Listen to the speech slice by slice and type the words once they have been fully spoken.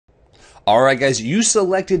Alright guys, you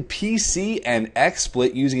selected PC and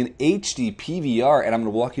XSplit using an HDPVR, and I'm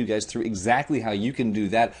going to walk you guys through exactly how you can do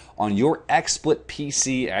that on your XSplit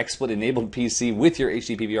PC, XSplit enabled PC with your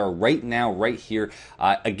HDPVR right now, right here.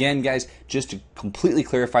 Again guys, just to completely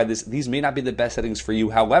clarify this, these may not be the best settings for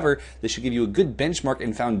you. However, this should give you a good benchmark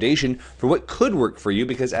and foundation for what could work for you,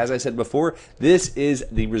 because as I said before, this is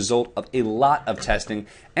the result of a lot of testing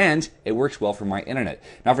and it works well for my internet.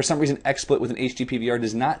 Now for some reason, XSplit with an HDPVR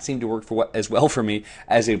does not seem to work as well for me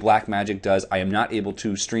as a Blackmagic does. I am not able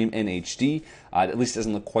to stream in HD. At least it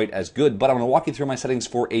doesn't look quite as good, but I'm going to walk you through my settings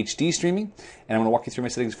for HD streaming, and I'm going to walk you through my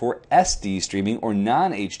settings for SD streaming or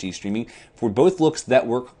non-HD streaming for both looks that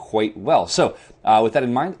work quite well. So with that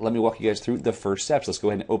in mind, let me walk you guys through the first steps. Let's go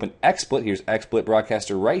ahead and open XSplit. Here's XSplit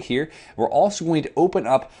Broadcaster right here. We're also going to open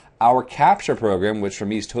up our capture program, which for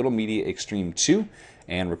me is Total Media Extreme 2,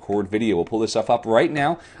 and record video. We'll pull this stuff up right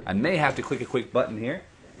now. I may have to click a quick button here.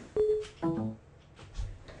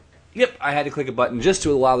 Yep, I had to click a button just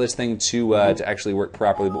to allow this thing to actually work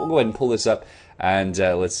properly, but we'll go ahead and pull this up, and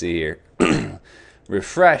let's see here.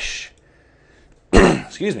 Refresh.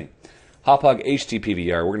 Excuse me. Hauppauge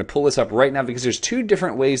HDPVR. We're going to pull this up right now because there's two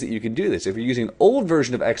different ways that you can do this. If you're using an old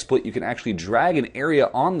version of XSplit, you can actually drag an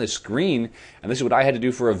area on the screen, and this is what I had to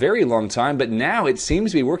do for a very long time, but now it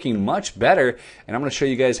seems to be working much better, and I'm going to show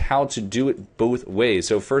you guys how to do it both ways.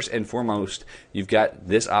 So first and foremost, you've got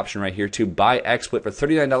this option right here to buy XSplit for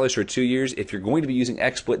 $39 for 2 years. If you're going to be using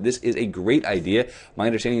XSplit, this is a great idea. My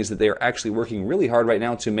understanding is that they are actually working really hard right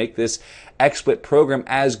now to make this XSplit program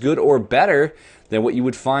as good or better than what you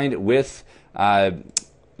would find with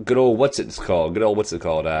good old Wirecast.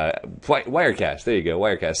 There you go,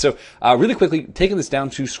 Wirecast. So really quickly, taking this down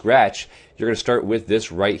to scratch, you're going to start with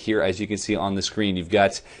this right here. As you can see on the screen, you've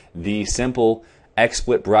got the simple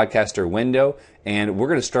XSplit broadcaster window, and we're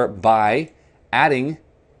going to start by adding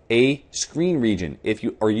a screen region. If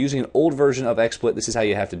you are using an old version of XSplit, this is how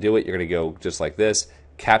you have to do it. You're going to go just like this.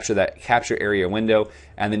 Capture that capture area window,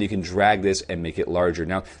 and then you can drag this and make it larger.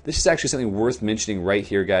 Now, this is actually something worth mentioning right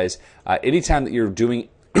here, guys. Anytime that you're doing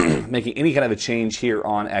making any kind of a change here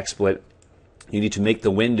on XSplit, you need to make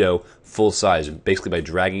the window full size, basically by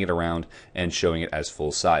dragging it around and showing it as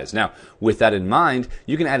full size. Now, with that in mind,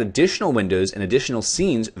 you can add additional windows and additional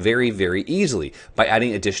scenes very, very easily by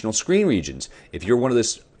adding additional screen regions. If you're one of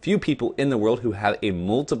those few people in the world who have a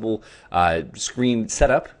multiple screen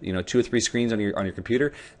setup, 2 or 3 screens on your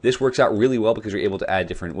computer, this works out really well because you're able to add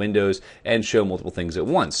different windows and show multiple things at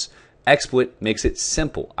once. XSplit makes it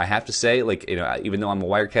simple. I have to say, even though I'm a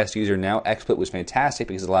Wirecast user now, XSplit was fantastic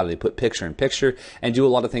because it allowed me to put picture-in-picture and do a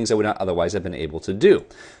lot of things I would not otherwise have been able to do.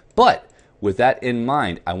 But with that in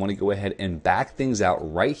mind, I want to go ahead and back things out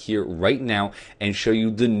right here, right now, and show you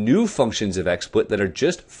the new functions of XSplit that are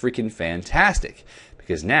just freaking fantastic.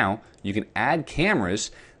 Because now you can add cameras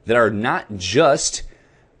that are not just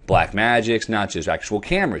Blackmagics, not just actual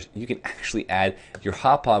cameras. You can actually add your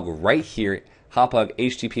Hauppauge right here, Hauppauge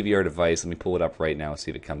HDPVR device. Let me pull it up right now and see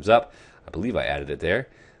if it comes up. I believe I added it there.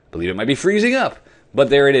 I believe it might be freezing up, but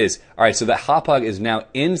there it is. All right, so that Hauppauge is now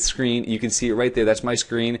in screen. You can see it right there. That's my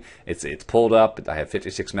screen. It's pulled up. I have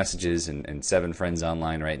 56 messages and 7 friends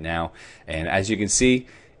online right now. And as you can see,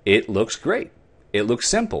 it looks great. It looks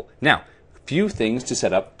simple. Now, few things to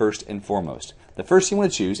set up first and foremost. The first thing you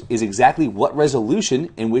want to choose is exactly what resolution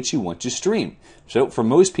in which you want to stream. So for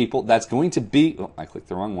most people, that's going to be, I clicked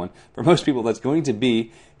the wrong one. For most people, that's going to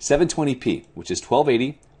be 720p, which is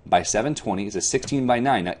 1280 by 720. It's a 16 by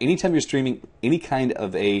 9. Now, anytime you're streaming any kind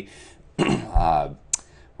of a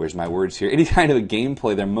where's my words here? Any kind of a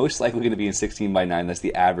gameplay, they're most likely going to be in 16 by 9. That's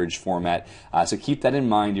the average format. So keep that in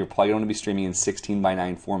mind. You're probably going to be streaming in 16 by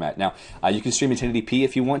 9 format. Now, you can stream in 1080p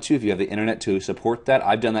if you want to, if you have the internet to support that.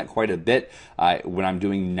 I've done that quite a bit when I'm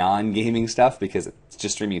doing non-gaming stuff because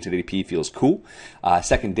just streaming in 1080p feels cool.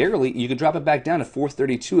 Secondarily, you can drop it back down to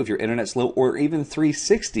 432 if your internet's low, or even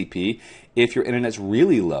 360p if your internet's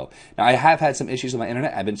really low. Now, I have had some issues with my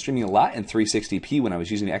internet. I've been streaming a lot in 360p when I was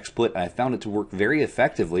using XSplit, and I found it to work very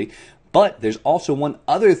effectively. But there's also one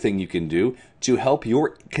other thing you can do to help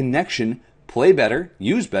your connection play better,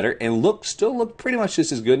 use better, and still look pretty much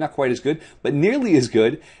just as good, not quite as good, but nearly as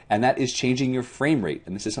good, and that is changing your frame rate.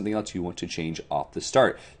 And this is something else you want to change off the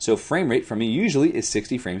start. So frame rate for me usually is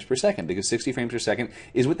 60 frames per second, because 60 frames per second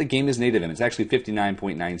is what the game is native in. It's actually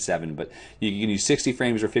 59.97, but you can use 60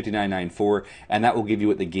 frames or 59.94, and that will give you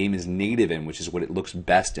what the game is native in, which is what it looks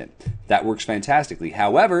best in. That works fantastically.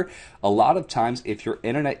 However, a lot of times if your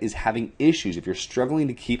internet is having issues, if you're struggling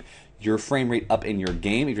to keep your frame rate up in your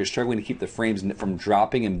game. If you're struggling to keep the frames from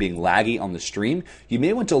dropping and being laggy on the stream, you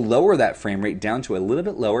may want to lower that frame rate down to a little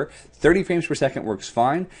bit lower. 30 frames per second works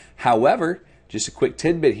fine. However, just a quick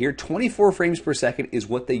tidbit here, 24 frames per second is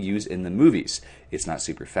what they use in the movies. It's not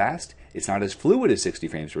super fast. It's not as fluid as 60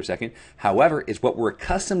 frames per second. However, it's what we're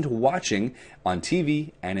accustomed to watching on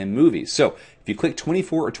TV and in movies. So if you click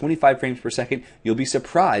 24 or 25 frames per second, you'll be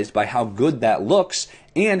surprised by how good that looks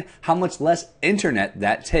and how much less internet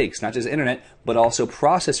that takes. Not just internet, but also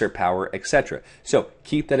processor power, etc. So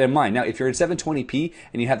keep that in mind. Now, if you're in 720p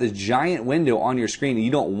and you have this giant window on your screen and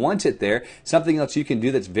you don't want it there, something else you can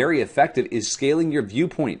do that's very effective is scaling your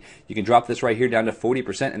viewpoint. You can drop this right here down to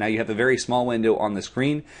 40%, and now you have a very small window on the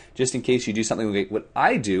screen, just in case you do something like what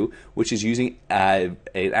I do, which is using an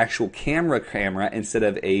actual camera instead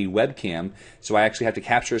of a webcam. So I actually have to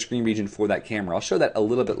capture a screen region for that camera. I'll show that a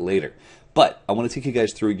little bit later. But I want to take you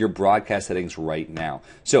guys through your broadcast settings right now.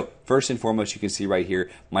 So first and foremost, you can see right here,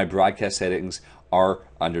 my broadcast settings are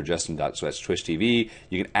under Justin. So that's Twitch TV.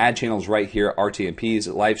 You can add channels right here,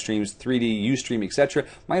 RTMPs, live streams, 3D, Ustream, etc.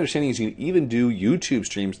 My understanding is you can even do YouTube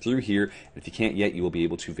streams through here. And if you can't yet, you will be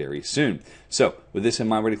able to very soon. So with this in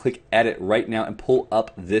mind, we're going to click Edit right now and pull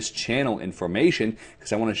up this channel information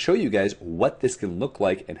because I want to show you guys what this can look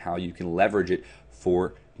like and how you can leverage it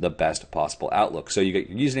for the best possible outlook. So you get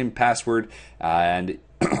your username, password, and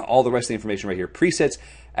all the rest of the information right here. Presets,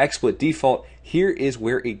 XSplit default. Here is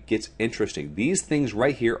where it gets interesting. These things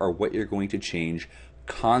right here are what you're going to change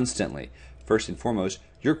constantly. First and foremost,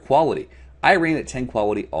 your quality. I ran at 10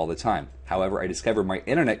 quality all the time. However, I discovered my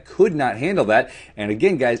internet could not handle that. And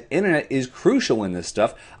again, guys, internet is crucial in this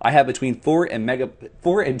stuff. I have between 4 and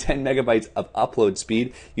 10 megabytes of upload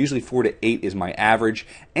speed. Usually 4 to 8 is my average.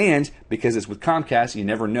 And because it's with Comcast, you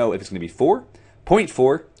never know if it's going to be 4,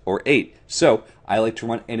 0.4, or 8. So I like to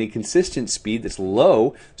run at a consistent speed that's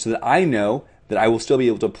low so that I know that I will still be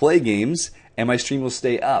able to play games and my stream will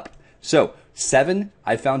stay up. So 7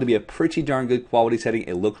 I found to be a pretty darn good quality setting.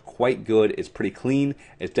 It looked quite good. It's pretty clean.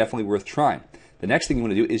 It's definitely worth trying. The next thing you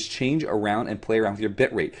want to do is change around and play around with your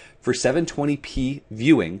bitrate. For 720p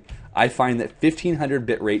viewing, I find that 1500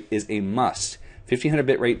 bitrate is a must. 1500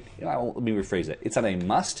 bitrate, let me rephrase it. It's not a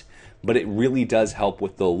must, but it really does help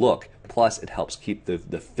with the look. Plus, it helps keep the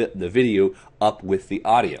video up with the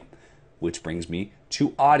audio, which brings me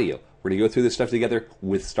to audio. We're going to go through this stuff together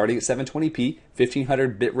with starting at 720p.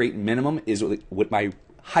 1500 bitrate minimum is what my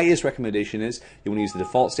highest recommendation is. You want to use the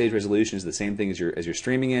default stage resolution, is the same thing as you're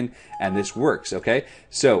streaming in, and this works, okay?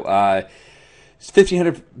 So,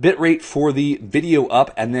 1500 bitrate for the video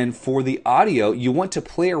up, and then for the audio, you want to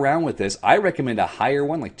play around with this. I recommend a higher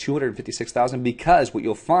one, like 256,000, because what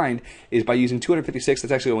you'll find is by using 256,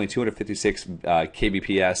 that's actually only 256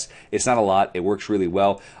 kbps. It's not a lot. It works really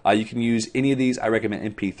well. You can use any of these. I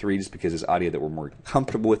recommend MP3 just because it's audio that we're more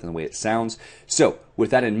comfortable with and the way it sounds. So with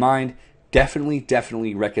that in mind,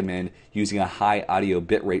 definitely recommend using a high audio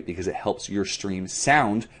bitrate because it helps your stream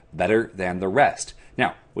sound better than the rest.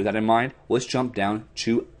 Now, with that in mind, let's jump down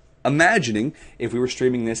to imagining if we were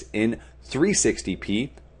streaming this in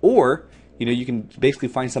 360p, or you can basically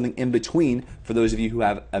find something in between for those of you who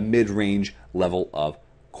have a mid-range level of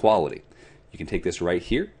quality. You can take this right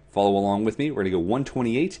here, follow along with me. We're going to go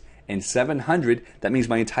 128 and 700. That means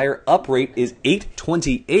my entire up rate is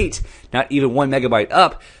 828, not even 1 megabyte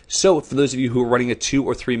up. So for those of you who are running a 2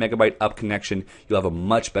 or 3 megabyte up connection, you'll have a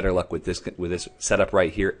much better luck with this setup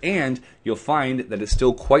right here, and you'll find that it's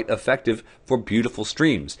still quite effective for beautiful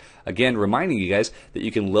streams. Again, reminding you guys that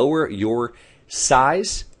you can lower your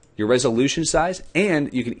size, your resolution size,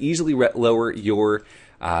 and you can easily lower your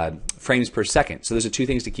frames per second. So those are two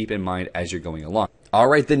things to keep in mind as you're going along. All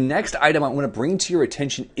right, the next item I want to bring to your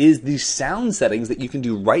attention is the sound settings that you can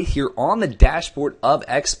do right here on the dashboard of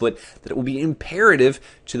XSplit that will be imperative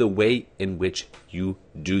to the way in which you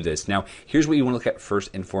do this. Now, here's what you want to look at first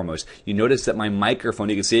and foremost. You notice that my microphone,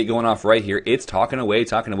 you can see it going off right here. It's talking away,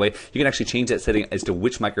 talking away. You can actually change that setting as to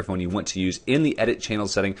which microphone you want to use in the edit channel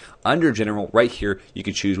setting. Under general, right here, you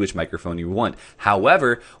can choose which microphone you want.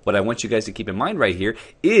 However, what I want you guys to keep in mind right here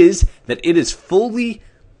is that it is fully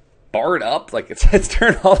barred up, like it's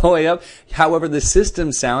turned all the way up. However, the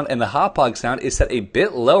system sound and the hotpog sound is set a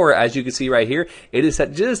bit lower, as you can see right here. It is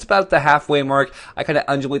set just about the halfway mark. I kind of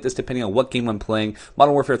undulate this depending on what game I'm playing.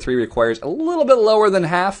 Modern Warfare 3 requires a little bit lower than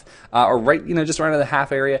half, or right, just around the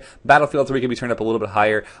half area. Battlefield 3 can be turned up a little bit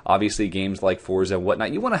higher. Obviously, games like Forza and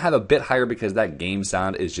whatnot, you want to have a bit higher because that game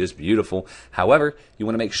sound is just beautiful. However, you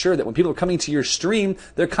want to make sure that when people are coming to your stream,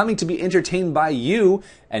 they're coming to be entertained by you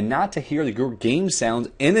and not to hear your game sounds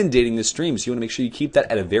inundated appreciating the stream, so you want to make sure you keep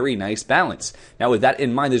that at a very nice balance. Now, with that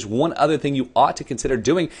in mind, there's one other thing you ought to consider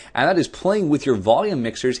doing, and that is playing with your volume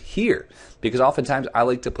mixers here. Because oftentimes I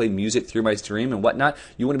like to play music through my stream and whatnot.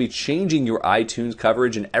 You want to be changing your iTunes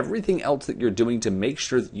coverage and everything else that you're doing to make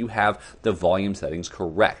sure that you have the volume settings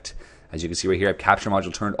correct. As you can see right here, I have capture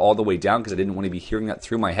module turned all the way down because I didn't want to be hearing that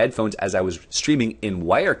through my headphones as I was streaming in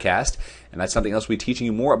Wirecast. And that's something else we'll be teaching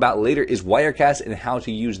you more about later is Wirecast and how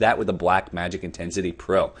to use that with the Blackmagic Intensity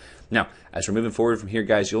Pro. Now, as we're moving forward from here,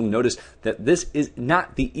 guys, you'll notice that this is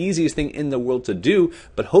not the easiest thing in the world to do,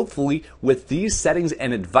 but hopefully with these settings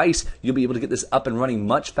and advice, you'll be able to get this up and running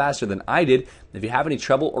much faster than I did. If you have any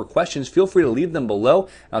trouble or questions, feel free to leave them below,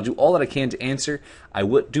 and I'll do all that I can to answer. I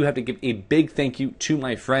do have to give a big thank you to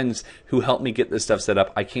my friends who helped me get this stuff set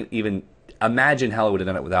up. I can't even imagine how I would have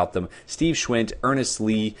done it without them. Steve Schwint, Ernest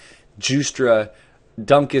Lee, Justra,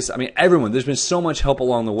 Dunkus, I mean, everyone. There's been so much help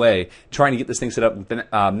along the way trying to get this thing set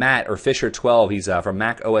up. Matt, or Fisher12, he's from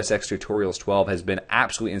Mac OS X Tutorials 12, has been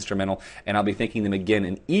absolutely instrumental, and I'll be thanking them again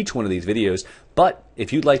in each one of these videos. But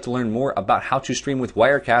if you'd like to learn more about how to stream with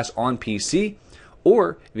Wirecast on PC,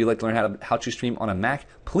 or if you'd like to learn how to stream on a Mac,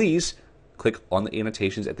 please click on the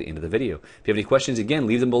annotations at the end of the video. If you have any questions, again,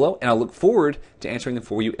 leave them below, and I'll look forward to answering them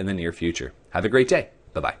for you in the near future. Have a great day.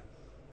 Bye-bye.